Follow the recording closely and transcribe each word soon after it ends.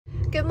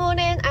Good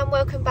morning and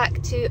welcome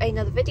back to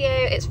another video.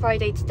 It's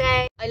Friday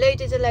today. I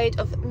loaded a load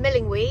of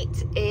milling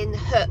wheat in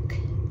Hook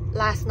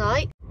last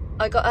night.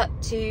 I got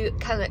up to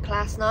Cannock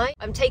last night.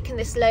 I'm taking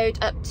this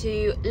load up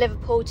to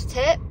Liverpool to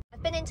tip.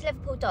 I've been into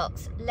Liverpool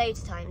docks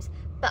loads of times,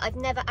 but I've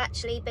never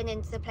actually been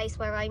into the place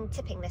where I'm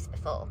tipping this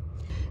before.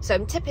 So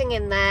I'm tipping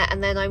in there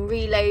and then I'm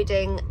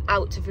reloading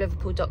out of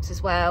Liverpool docks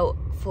as well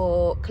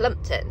for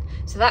Clumpton.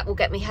 So that will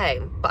get me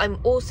home, but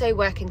I'm also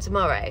working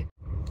tomorrow.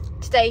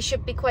 Today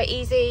should be quite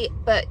easy,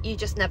 but you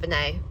just never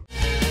know.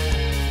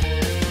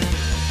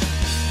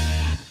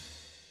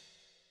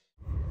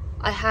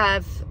 I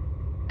have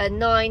a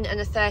 9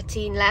 and a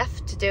 13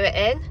 left to do it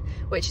in,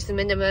 which is the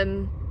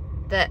minimum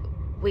that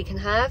we can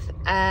have.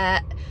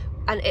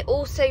 And it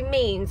also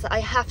means that I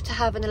have to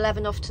have an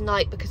 11 off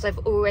tonight because I've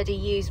already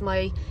used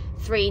my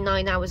 3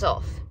 9 hours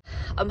off.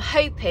 I'm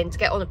hoping to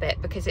get on a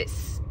bit because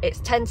it's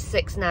 10 to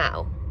 6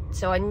 now,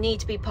 so I need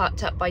to be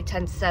parked up by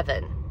 10 to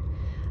 7.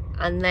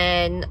 And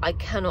then I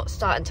cannot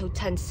start until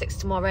 10 to 6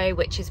 tomorrow,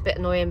 which is a bit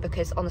annoying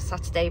because on a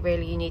Saturday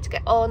really you need to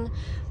get on,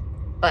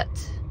 but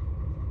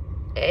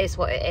it is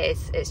what it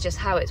is. It's just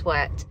how it's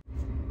worked.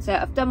 So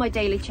I've done my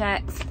daily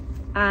checks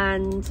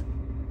and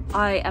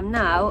I am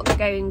now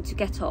going to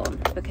get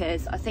on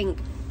because I think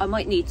I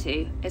might need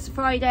to. It's a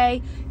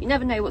Friday, you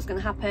never know what's going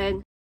to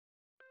happen.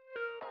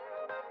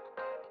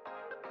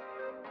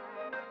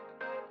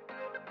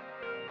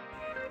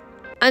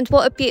 And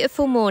what a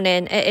beautiful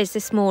morning it is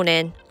this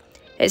morning.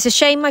 It's a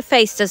shame my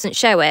face doesn't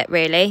show it,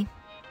 really.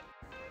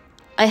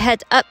 I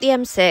head up the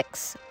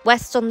M6,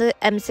 west on the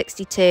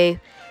M62,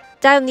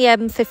 down the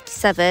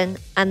M57,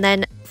 and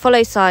then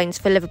follow signs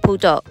for Liverpool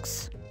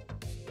docks.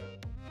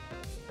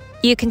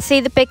 You can see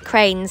the big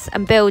cranes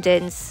and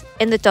buildings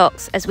in the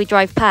docks as we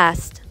drive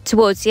past,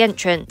 towards the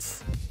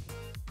entrance.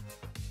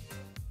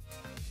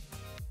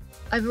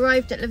 I've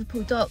arrived at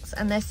Liverpool docks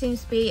and there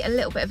seems to be a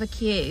little bit of a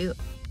queue.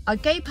 I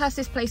go past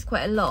this place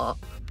quite a lot,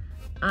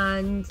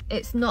 and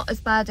it's not as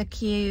bad a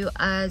queue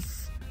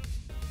as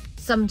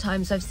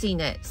sometimes I've seen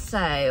it, so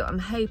I'm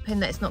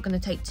hoping that it's not going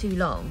to take too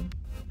long.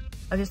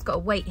 I've just got to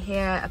wait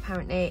here.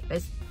 Apparently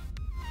there's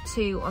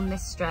 2 on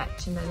this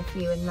stretch and then a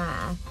few in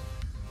there,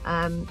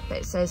 but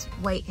it says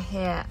wait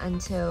here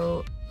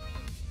until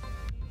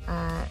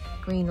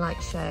green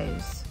light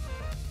shows.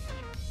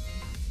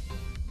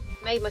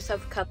 Made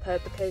myself a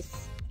cuppa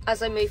because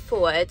as I move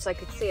forwards I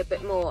could see a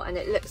bit more, and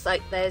it looks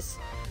like there's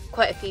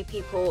quite a few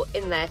people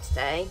in there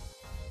today.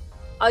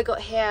 I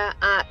got here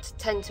at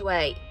 10 to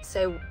 8,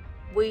 so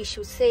we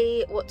shall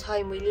see what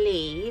time we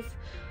leave.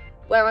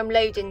 Where I'm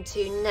loading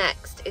to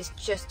next is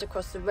just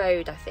across the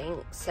road, I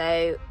think,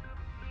 so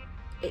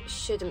it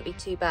shouldn't be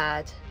too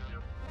bad,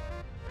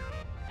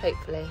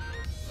 hopefully.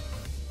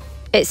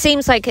 It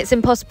seems like it's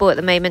impossible at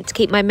the moment to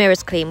keep my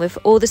mirrors clean with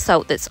all the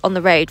salt that's on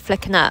the road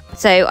flicking up,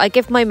 so I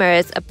give my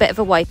mirrors a bit of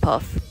a wipe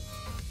off.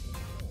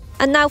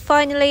 And now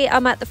finally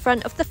I'm at the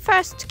front of the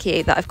first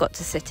queue that I've got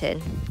to sit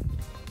in.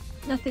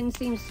 Nothing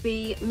seems to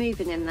be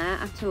moving in there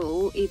at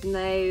all, even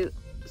though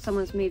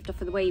someone's moved off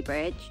of the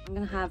weighbridge. I'm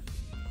going to have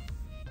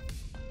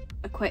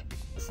a quick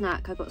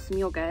snack. I've got some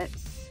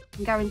yogurts. I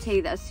can guarantee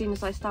that as soon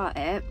as I start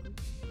it,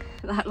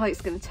 that light's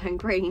going to turn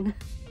green.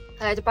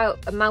 I had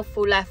about a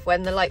mouthful left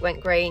when the light went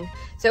green,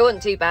 so it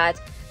wasn't too bad.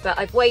 But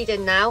I've weighed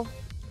in now,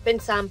 been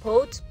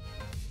sampled,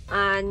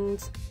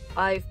 and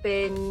I've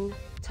been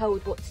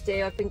told what to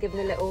do. I've been given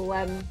a little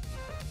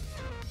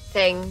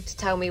thing to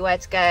tell me where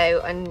to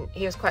go, and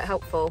he was quite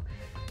helpful.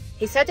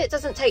 He said it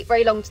doesn't take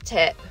very long to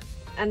tip,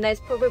 and there's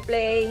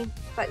probably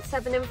about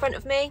 7 in front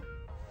of me,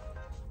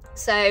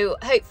 so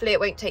hopefully it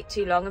won't take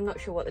too long. I'm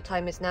not sure what the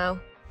time is now.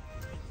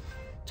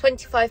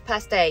 25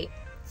 past 8,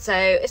 so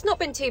it's not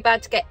been too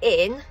bad to get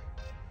in,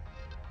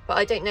 but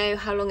I don't know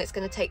how long it's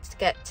going to take to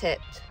get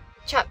tipped.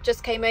 The chap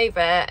just came over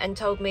and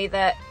told me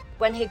that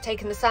when he'd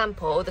taken the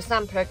sample, the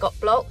sampler got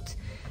blocked,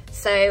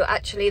 so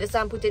actually the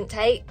sample didn't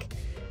take.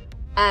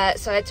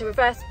 So I had to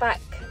reverse back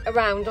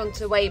around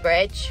onto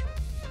Weybridge,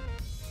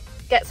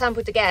 get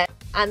sampled again,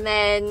 and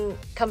then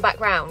come back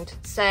round.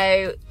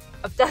 So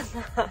I've done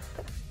that.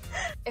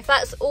 If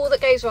that's all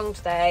that goes wrong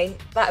today,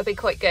 that would be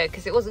quite good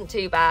because it wasn't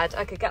too bad.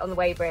 I could get on the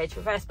Weybridge,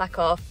 reverse back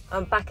off.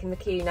 I'm back in the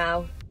queue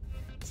now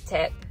to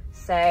tip.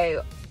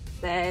 So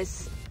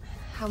there's,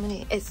 how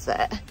many is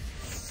there?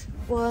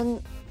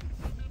 1,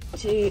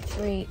 2,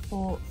 3,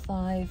 4,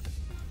 5,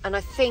 and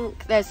I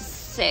think there's a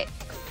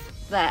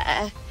 6th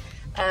there.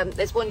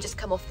 There's one just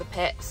come off the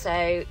pit,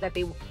 so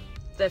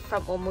the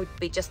front one would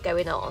be just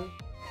going on.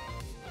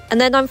 And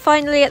then I'm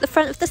finally at the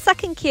front of the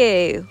second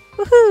queue.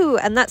 Woohoo!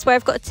 And that's where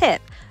I've got a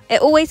tip. It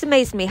always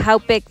amazes me how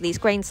big these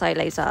grain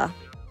silos are.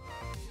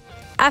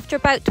 After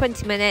about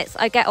 20 minutes,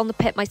 I get on the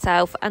pit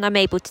myself and I'm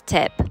able to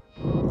tip.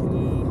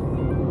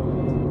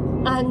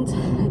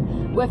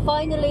 And we're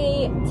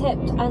finally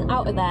tipped and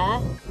out of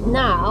there.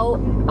 Now,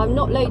 I'm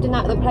not loading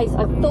out of the place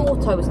I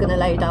thought I was going to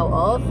load out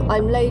of.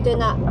 I'm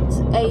loading at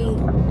a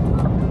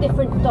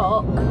different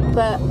dock,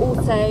 but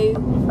also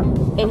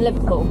in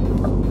Liverpool.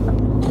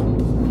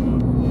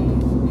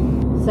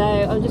 So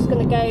I'm just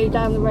going to go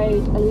down the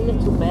road a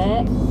little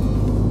bit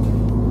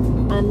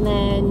and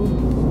then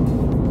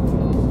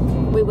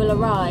we will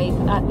arrive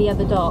at the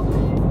other dock.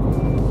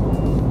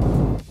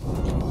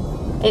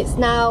 It's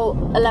now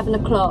 11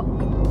 o'clock,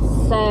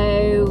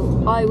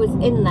 so I was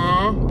in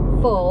there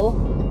for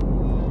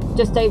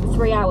just over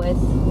 3 hours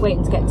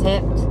waiting to get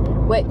tipped,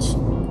 which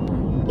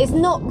is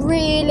not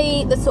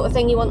really the sort of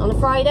thing you want on a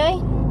Friday.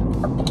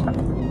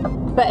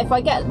 But if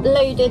I get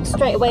loaded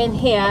straight away in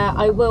here,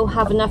 I will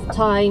have enough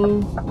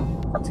time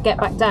to get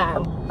back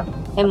down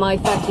in my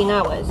 13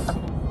 hours.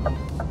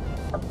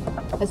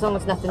 As long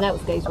as nothing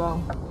else goes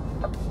wrong.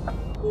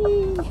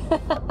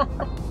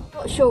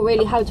 Not sure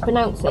really how to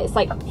pronounce it. It's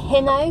like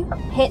Hino?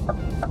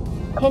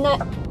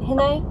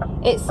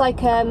 Hino? It's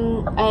like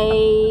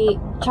a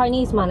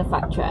Chinese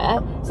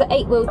manufacturer. It's an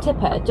 8-wheel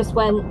tipper, just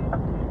went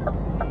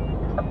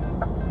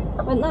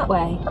that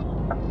way.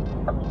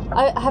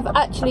 I have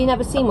actually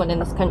never seen one in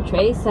this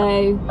country,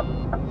 so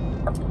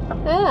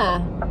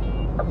yeah,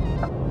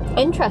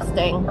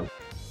 interesting.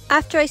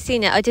 After I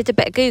seen it, I did a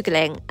bit of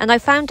Googling and I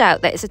found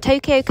out that it's a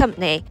Tokyo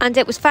company and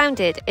it was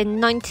founded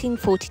in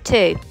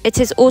 1942. It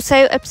is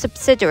also a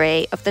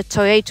subsidiary of the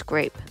Toyota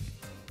Group.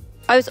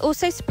 I was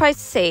also surprised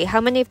to see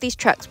how many of these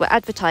trucks were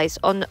advertised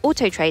on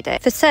Auto Trader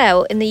for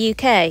sale in the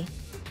UK.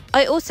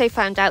 I also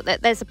found out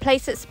that there's a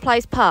place that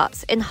supplies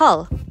parts in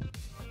Hull.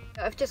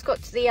 I've just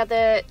got to the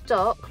other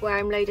dock where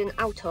I'm loading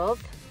out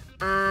of,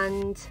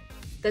 and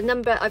the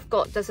number I've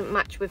got doesn't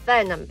match with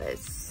their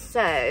numbers.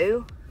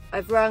 So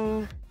I've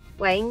rung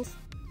Wayne's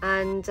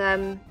and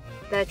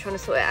they're trying to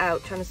sort it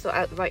out, trying to sort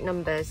out the right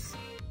numbers.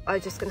 I'm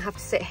just going to have to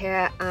sit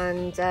here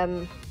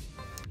and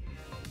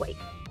wait.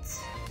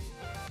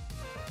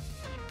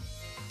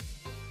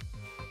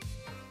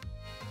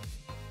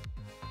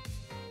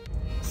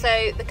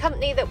 So the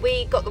company that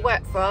we got the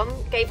work from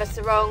gave us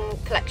the wrong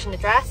collection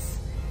address.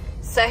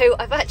 So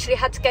I've actually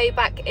had to go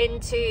back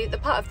into the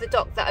part of the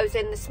dock that I was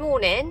in this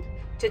morning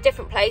to a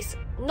different place,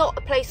 not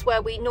a place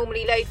where we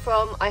normally load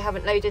from. I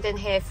haven't loaded in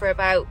here for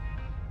about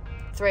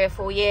 3 or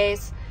 4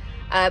 years.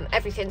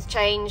 Everything's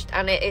changed,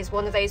 and it is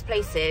one of those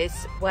places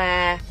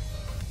where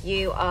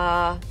you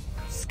are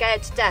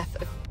scared to death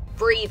of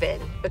breathing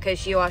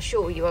because you are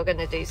sure you are going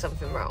to do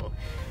something wrong.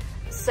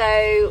 So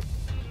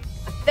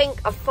I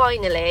think I've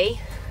finally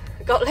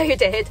got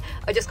loaded.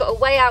 I just got a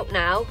way out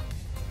now,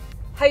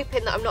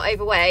 hoping that I'm not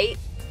overweight,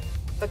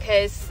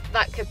 because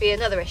that could be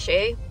another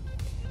issue.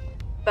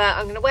 But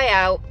I'm going to weigh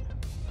out,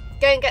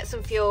 go and get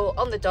some fuel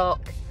on the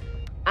dock,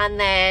 and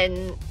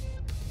then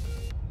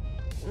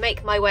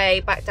make my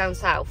way back down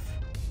south,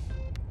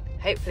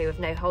 hopefully with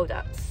no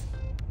hold-ups.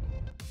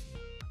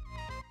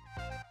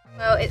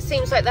 Well, it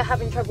seems like they're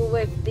having trouble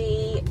with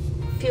the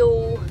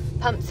fuel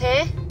pumps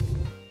here,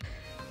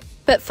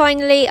 but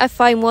finally I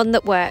find one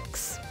that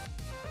works.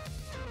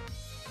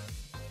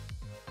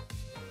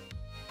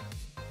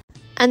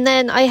 And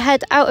then I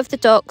head out of the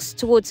docks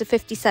towards the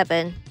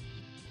 57.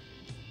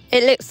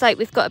 It looks like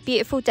we've got a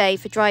beautiful day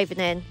for driving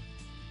in.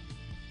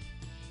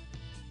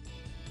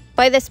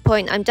 By this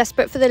point I'm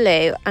desperate for the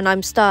loo and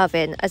I'm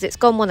starving as it's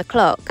gone 1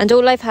 o'clock and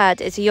all I've had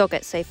is a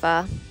yoghurt so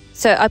far.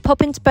 So I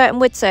pop into Burton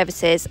Wood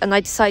Services and I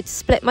decide to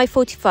split my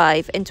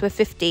 45 into a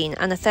 15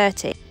 and a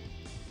 30,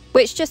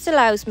 which just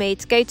allows me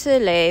to go to the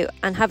loo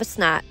and have a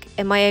snack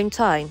in my own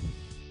time.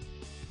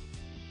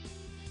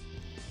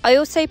 I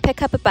also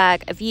pick up a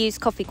bag of used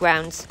coffee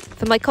grounds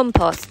for my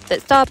compost that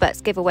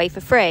Starbucks give away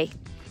for free.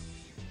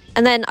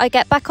 And then I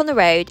get back on the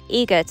road,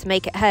 eager to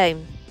make it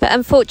home. But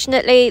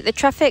unfortunately, the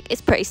traffic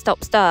is pretty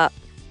stop-start.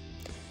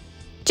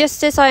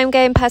 Just as I am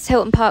going past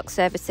Hilton Park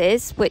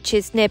Services, which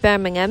is near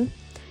Birmingham,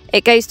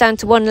 it goes down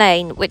to 1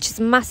 lane, which is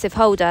a massive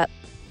hold-up.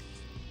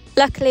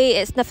 Luckily,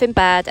 it's nothing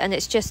bad and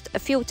it's just a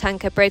fuel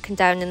tanker broken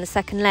down in the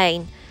 2nd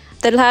lane.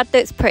 The lad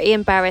looks pretty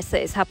embarrassed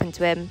that it's happened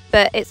to him,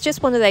 but it's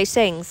just one of those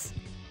things.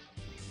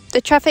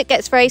 The traffic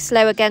gets very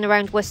slow again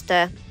around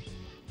Worcester,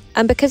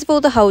 and because of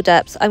all the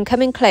hold-ups, I'm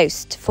coming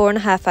close to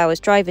 4.5 hours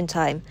driving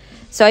time,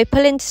 so I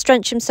pull into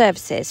Strensham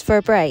Services for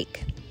a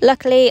break.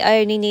 Luckily, I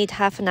only need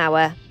half an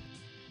hour.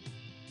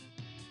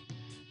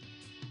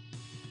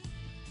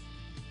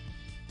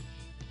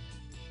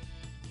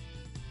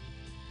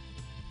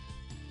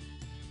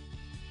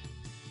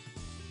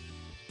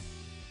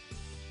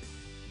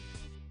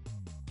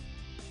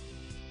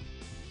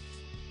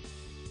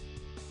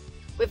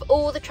 With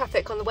all the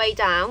traffic on the way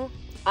down,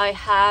 I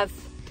have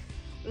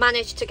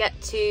managed to get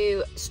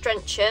to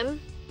Strensham,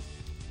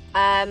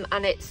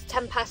 and it's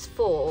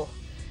 4:10.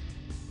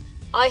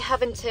 I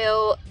have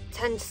until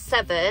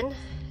 7:10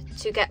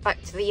 to get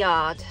back to the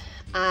yard,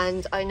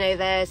 and I know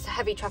there's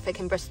heavy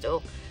traffic in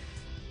Bristol,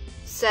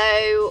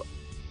 so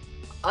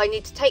I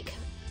need to take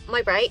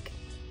my break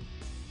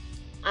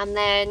and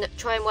then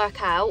try and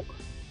work out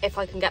if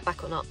I can get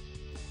back or not.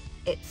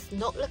 It's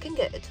not looking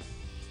good.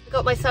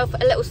 Got myself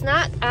a little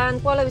snack,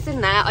 and while I was in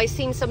there I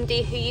seen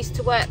somebody who used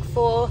to work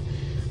for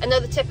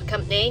another tipper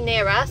company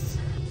near us,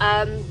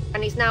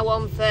 and he's now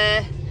on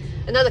for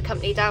another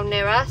company down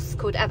near us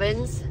called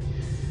Evans,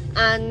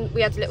 and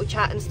we had a little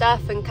chat and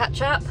stuff and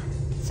catch up,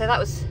 so that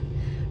was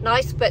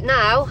nice. But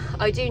now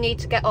I do need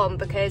to get on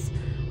because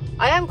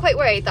I am quite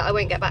worried that I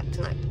won't get back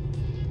tonight.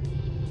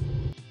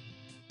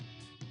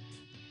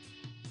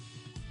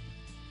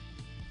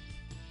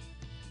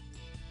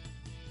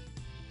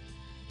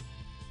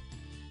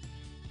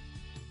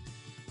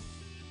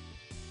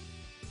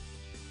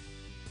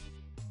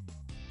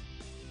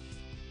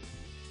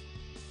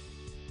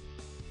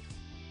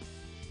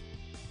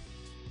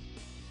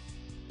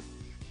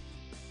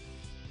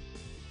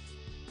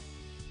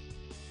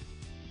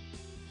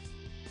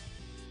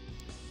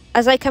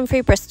 As I come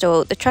through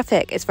Bristol, the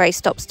traffic is very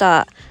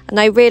stop-start, and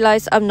I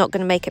realise I'm not going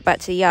to make it back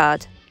to the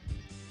yard.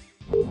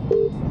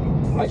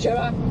 Hi,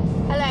 Gemma.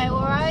 Hello,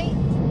 alright?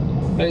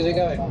 How's it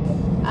going?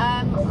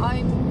 I'm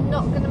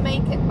not going to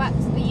make it back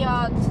to the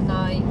yard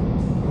tonight.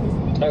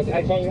 Okay,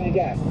 how far are you going to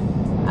get?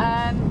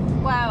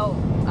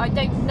 Well, I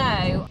don't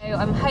know.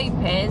 I'm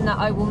hoping that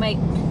I will make,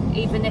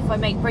 even if I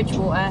make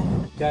Bridgewater.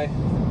 Okay.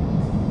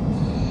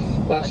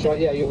 That's right,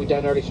 yeah, you'll be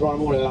down early tomorrow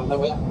morning, aren't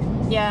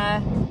you?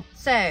 Yeah.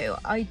 So,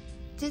 I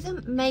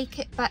didn't make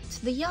it back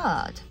to the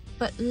yard,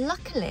 but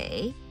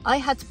luckily I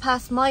had to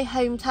pass my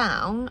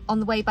hometown on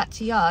the way back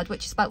to yard,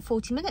 which is about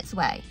 40 minutes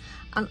away,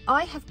 and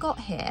I have got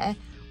here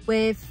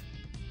with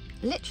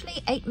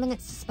literally 8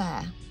 minutes to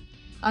spare.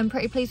 I'm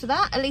pretty pleased with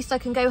that. At least I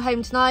can go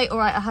home tonight. All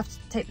right, I have to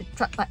take the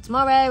truck back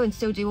tomorrow and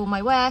still do all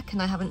my work,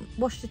 and I haven't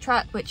washed the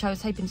truck, which I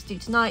was hoping to do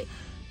tonight,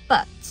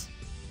 but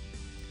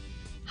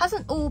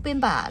hasn't all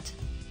been bad.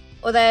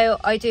 Although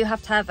I do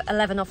have to have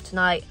 11 off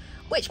tonight,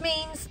 which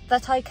means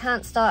that I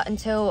can't start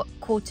until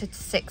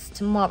 5:45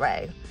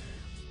 tomorrow,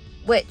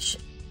 which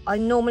I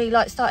normally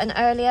like starting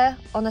earlier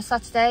on a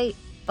Saturday,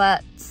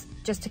 but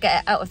just to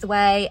get it out of the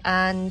way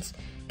and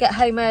get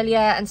home earlier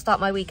and start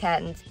my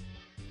weekend.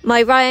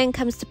 My Ryan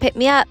comes to pick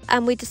me up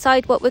and we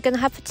decide what we're going to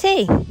have for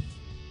tea.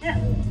 Yeah.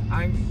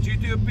 And do you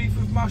do a beef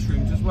with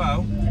mushrooms as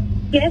well?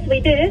 Yes,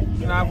 we do.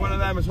 Can I have one of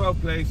them as well,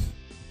 please?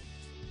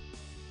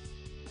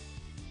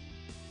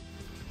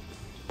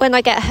 When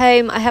I get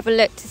home, I have a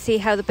look to see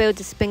how the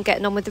builders have been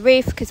getting on with the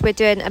roof, because we're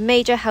doing a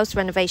major house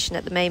renovation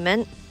at the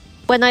moment.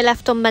 When I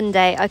left on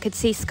Monday, I could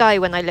see sky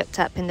when I looked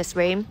up in this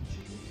room.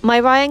 My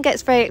Ryan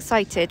gets very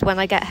excited when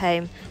I get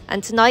home,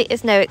 and tonight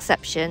is no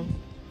exception.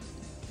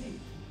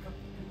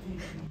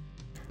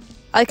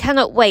 I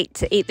cannot wait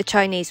to eat the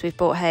Chinese we've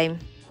brought home.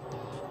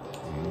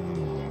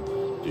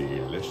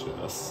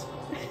 Delicious.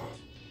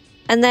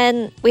 And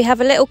then we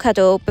have a little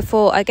cuddle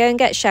before I go and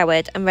get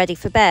showered and ready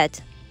for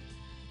bed.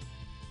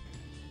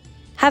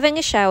 Having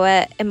a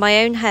shower in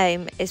my own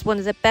home is one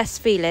of the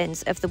best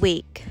feelings of the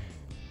week.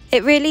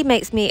 It really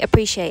makes me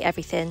appreciate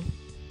everything.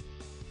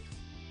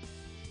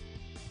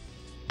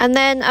 And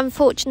then,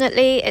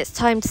 unfortunately, it's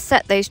time to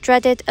set those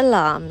dreaded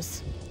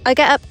alarms. I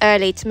get up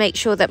early to make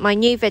sure that my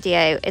new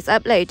video is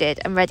uploaded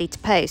and ready to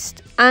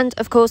post. And,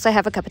 of course, I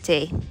have a cup of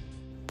tea.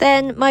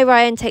 Then my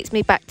Ryan takes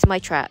me back to my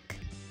truck.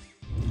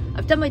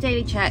 I've done my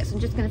daily checks.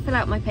 I'm just going to fill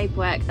out my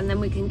paperwork and then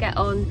we can get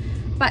on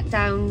back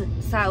down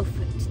south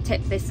to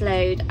tip this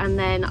load, and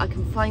then I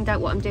can find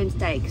out what I'm doing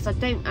today, because I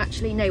don't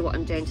actually know what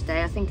I'm doing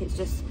today. I think it's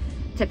just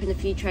tipping a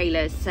few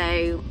trailers,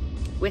 so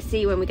we'll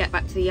see when we get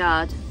back to the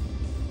yard.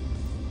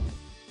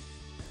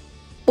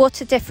 What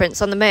a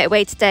difference on the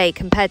motorway today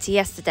compared to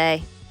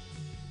yesterday.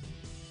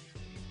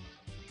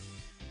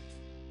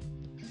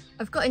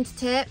 I've got into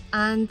tip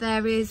and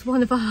there is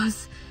one of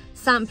ours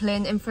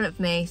sampling in front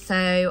of me,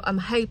 so I'm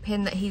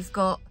hoping that he's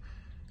got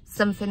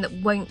something that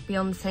won't be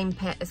on the same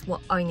pit as what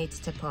I need to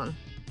tip on.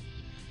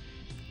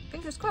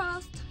 Fingers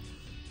crossed.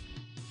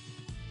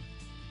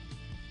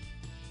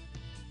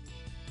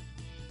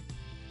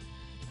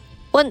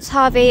 Once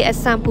Harvey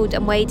has sampled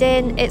and weighed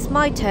in, it's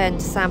my turn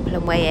to sample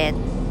and weigh in.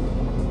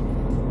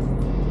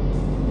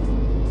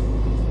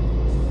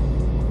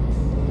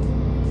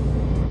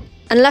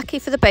 And lucky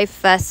for the both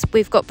of us,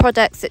 we've got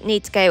products that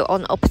need to go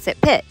on opposite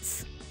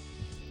pits,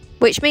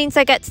 which means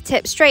I get to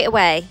tip straight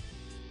away.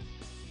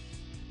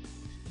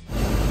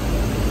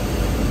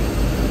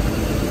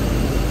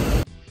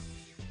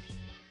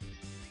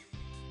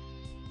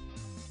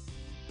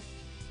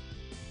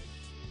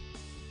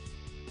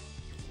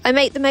 I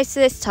make the most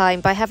of this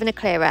time by having a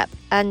clear up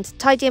and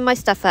tidying my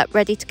stuff up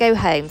ready to go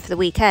home for the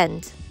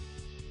weekend.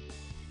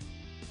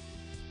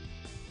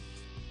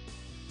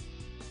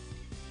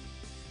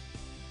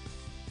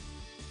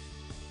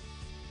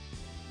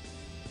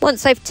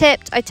 Once I've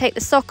tipped, I take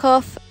the sock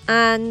off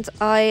and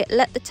I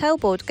let the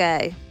tailboard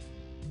go.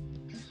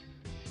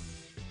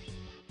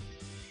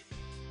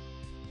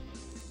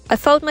 I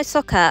fold my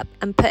sock up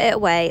and put it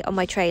away on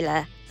my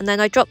trailer, and then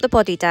I drop the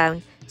body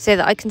down so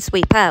that I can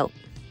sweep out.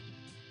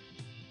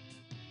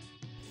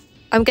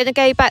 I'm going to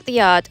go back the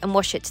yard and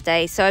wash it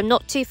today, so I'm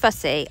not too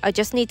fussy. I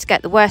just need to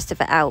get the worst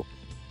of it out.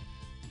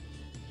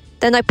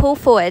 Then I pull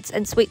forwards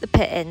and sweep the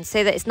pit in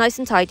so that it's nice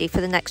and tidy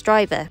for the next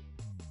driver.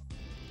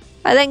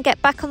 I then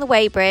get back on the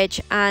weighbridge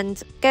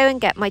and go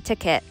and get my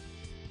ticket.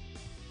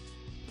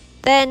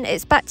 Then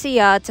it's back to the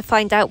yard to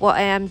find out what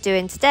I am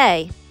doing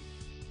today.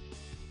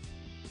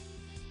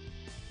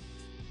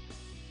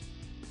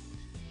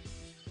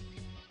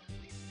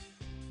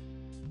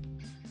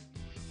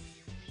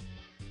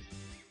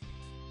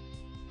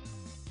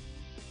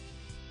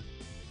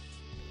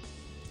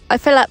 I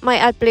fill up my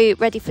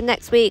AdBlue ready for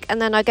next week,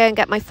 and then I go and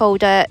get my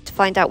folder to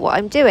find out what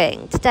I'm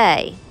doing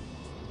today.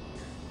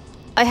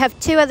 I have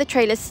 2 other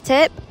trailers to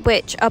tip,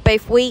 which are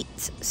both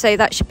wheat, so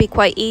that should be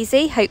quite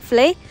easy,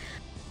 hopefully.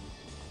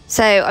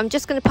 So I'm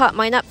just going to park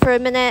mine up for a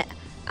minute,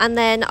 and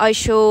then I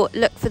shall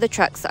look for the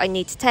trucks that I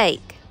need to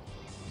take.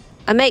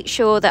 I make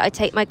sure that I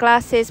take my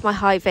glasses, my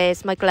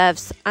high-vis, my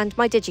gloves and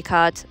my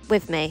digicard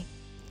with me.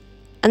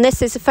 And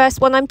this is the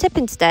first one I'm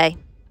tipping today.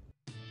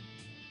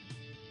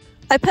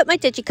 I put my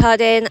digicard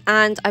in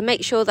and I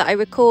make sure that I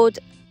record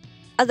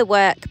other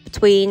work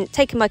between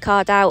taking my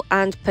card out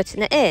and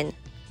putting it in.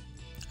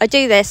 I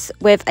do this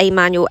with a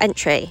manual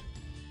entry.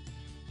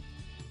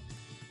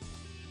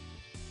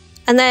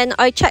 And then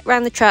I check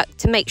round the truck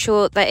to make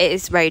sure that it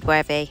is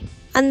roadworthy,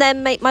 and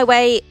then make my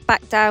way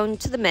back down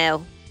to the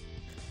mill.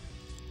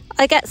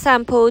 I get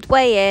sampled,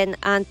 weigh in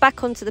and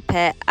back onto the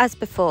pit as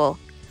before.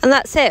 And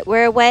that's it,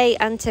 we're away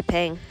and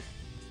tipping.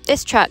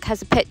 This truck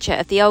has a picture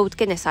of the old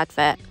Guinness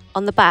advert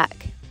on the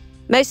back.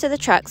 Most of the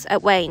trucks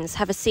at Wayne's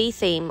have a sea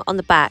theme on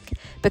the back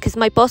because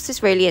my boss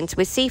is really into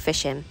his sea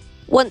fishing.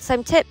 Once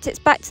I'm tipped, it's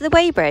back to the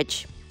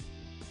weighbridge.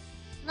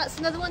 That's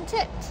another one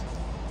tipped.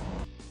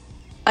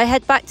 I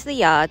head back to the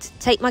yard,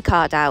 take my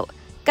card out,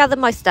 gather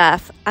my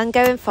stuff and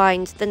go and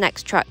find the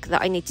next truck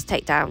that I need to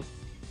take down.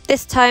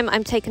 This time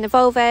I'm taking a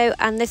Volvo,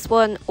 and this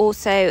one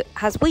also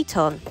has wheat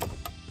on.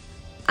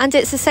 And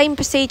it's the same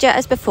procedure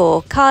as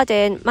before, card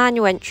in,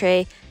 manual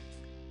entry,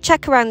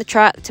 check around the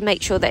truck to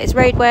make sure that it's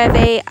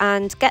roadworthy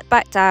and get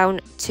back down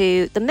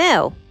to the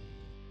mill.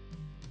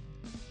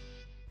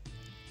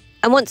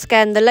 And once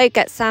again the load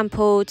gets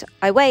sampled,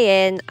 I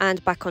weigh in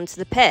and back onto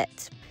the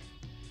pit.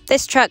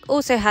 This truck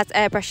also has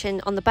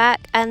airbrushing on the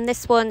back, and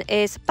this one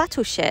is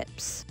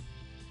Battleships.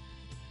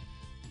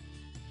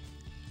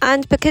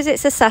 And because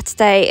it's a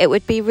Saturday, it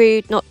would be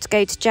rude not to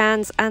go to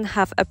Jan's and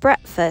have a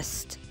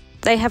breakfast.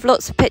 They have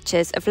lots of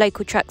pictures of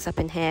local trucks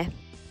up in here.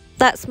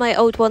 That's my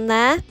old one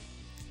there.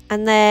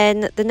 And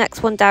then the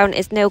next one down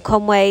is Neil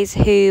Conway's,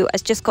 who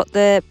has just got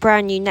the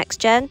brand new next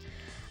gen.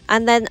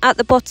 And then at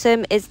the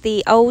bottom is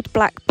the old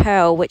Black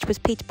Pearl, which was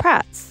Peter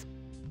Pratt's.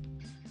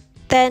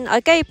 Then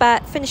I go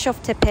back, finish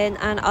off tipping,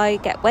 and I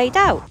get weighed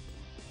out.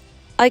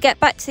 I get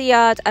back to the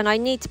yard and I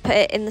need to put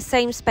it in the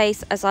same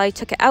space as I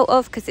took it out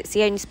of because it's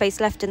the only space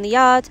left in the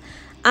yard,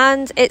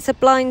 and it's a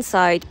blind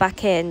side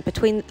back in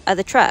between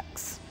other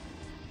trucks.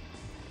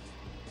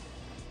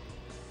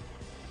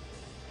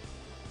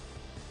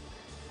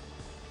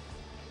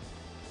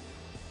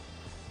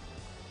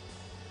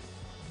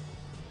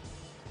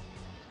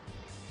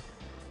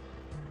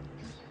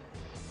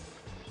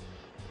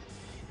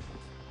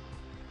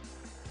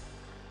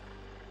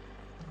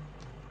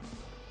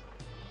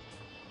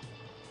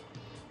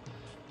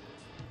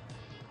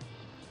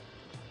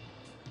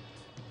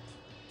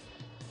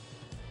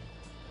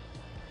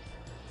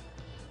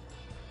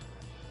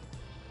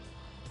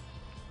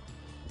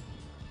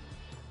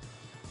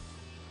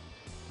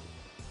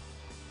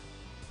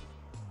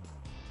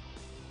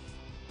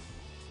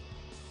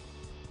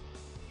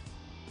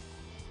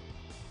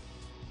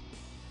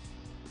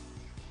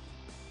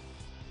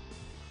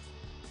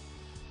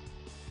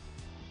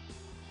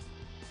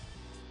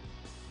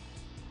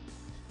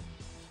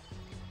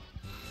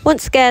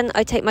 Once again,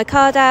 I take my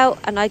card out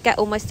and I get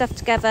all my stuff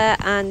together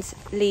and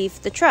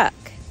leave the truck.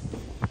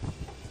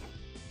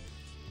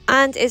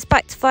 And it's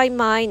back to find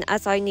mine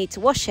as I need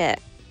to wash it.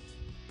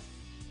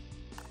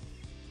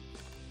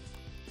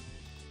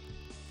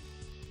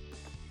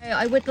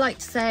 I would like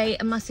to say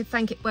a massive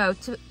thank you. Well,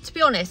 to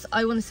be honest,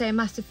 I want to say a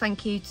massive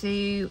thank you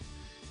to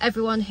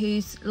everyone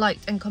who's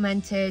liked and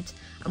commented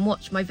and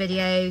watched my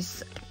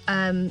videos.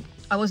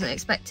 I wasn't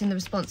expecting the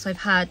response I've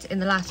had in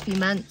the last few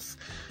months,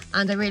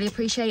 and I really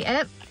appreciate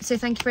it. So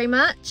thank you very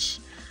much.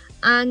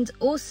 And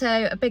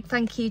also a big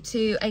thank you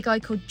to a guy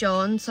called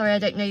John. Sorry, I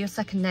don't know your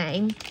second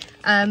name.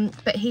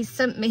 But he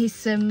sent me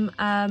some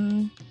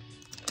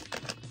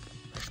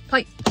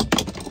pipe.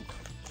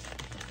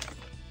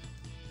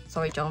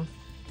 Sorry, John.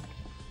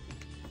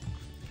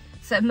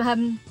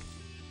 Some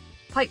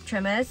pipe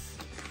trimmers,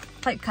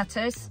 pipe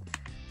cutters,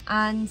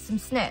 and some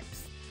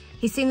snips.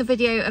 He's seen the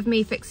video of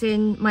me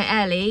fixing my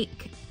air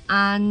leak,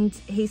 and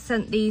he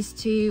sent these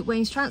to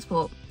Wayne's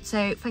Transport.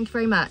 So thank you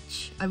very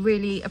much. I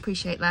really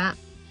appreciate that.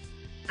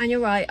 And you're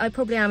right, I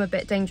probably am a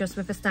bit dangerous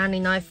with a Stanley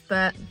knife,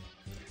 but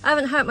I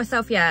haven't hurt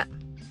myself yet.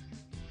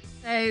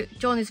 So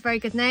John is a very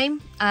good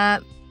name.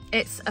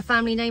 It's a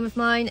family name of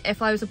mine.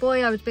 If I was a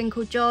boy, I would have been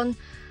called John.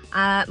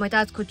 My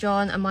dad's called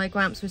John, and my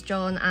gramps was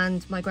John,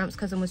 and my gramps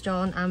cousin was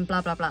John, and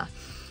blah blah blah.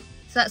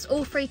 So that's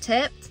all free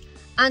tipped,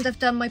 and I've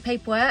done my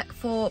paperwork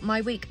for my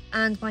week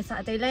and my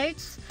Saturday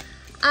loads,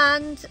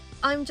 and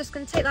I'm just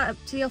going to take that up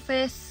to the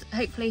office.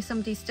 Hopefully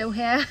somebody's still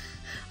here.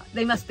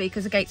 They must be,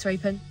 because the gates are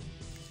open.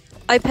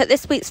 I put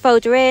this week's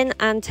folder in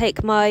and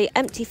take my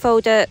empty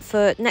folder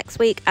for next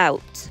week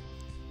out.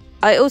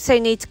 I also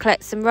need to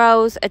collect some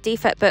rolls, a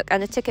defect book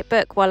and a ticket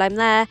book while I'm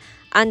there,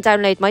 and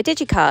download my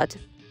digicard.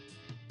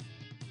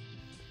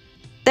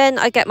 Then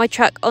I get my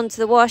truck onto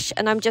the wash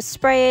and I'm just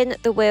spraying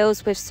the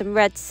wheels with some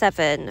Red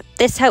 7.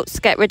 This helps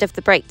to get rid of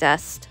the brake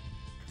dust.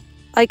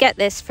 I get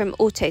this from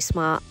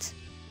Autosmart.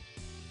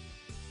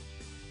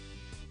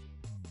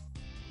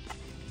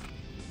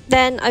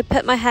 Then I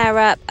put my hair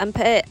up and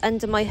put it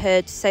under my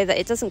hood so that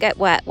it doesn't get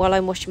wet while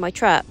I'm washing my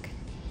truck.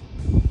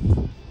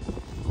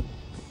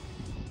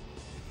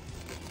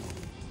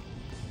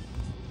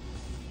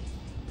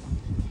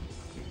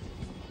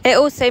 It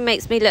also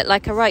makes me look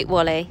like a right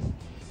Wally.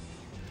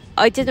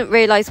 I didn't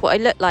realise what I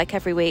look like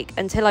every week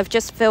until I've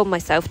just filmed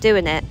myself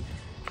doing it.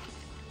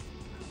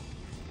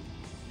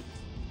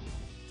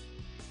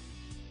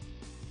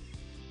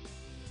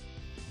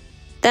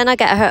 Then I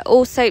get her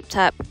all soaped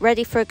up,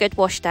 ready for a good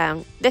wash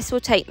down. This will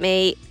take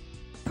me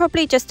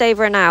probably just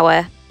over an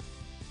hour.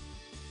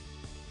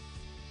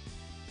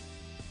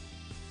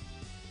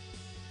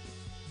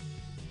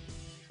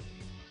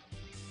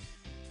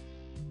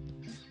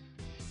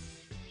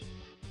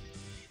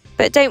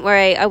 But don't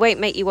worry, I won't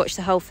make you watch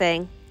the whole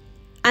thing.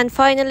 And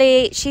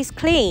finally, she's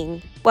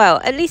clean.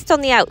 Well, at least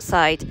on the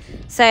outside.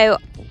 So,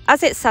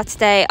 as it's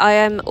Saturday, I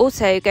am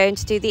also going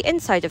to do the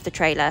inside of the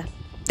trailer.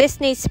 This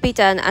needs to be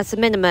done as a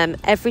minimum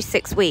every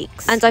 6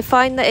 weeks, and I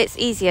find that it's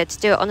easier to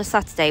do it on a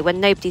Saturday when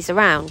nobody's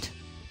around.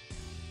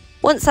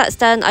 Once that's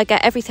done, I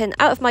get everything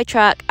out of my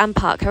truck and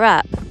park her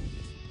up.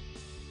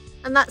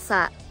 And that's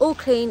that, all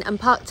clean and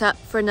parked up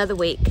for another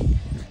week.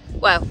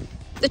 Well,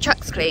 the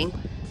truck's clean.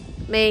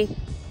 Me,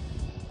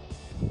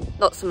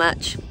 not so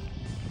much.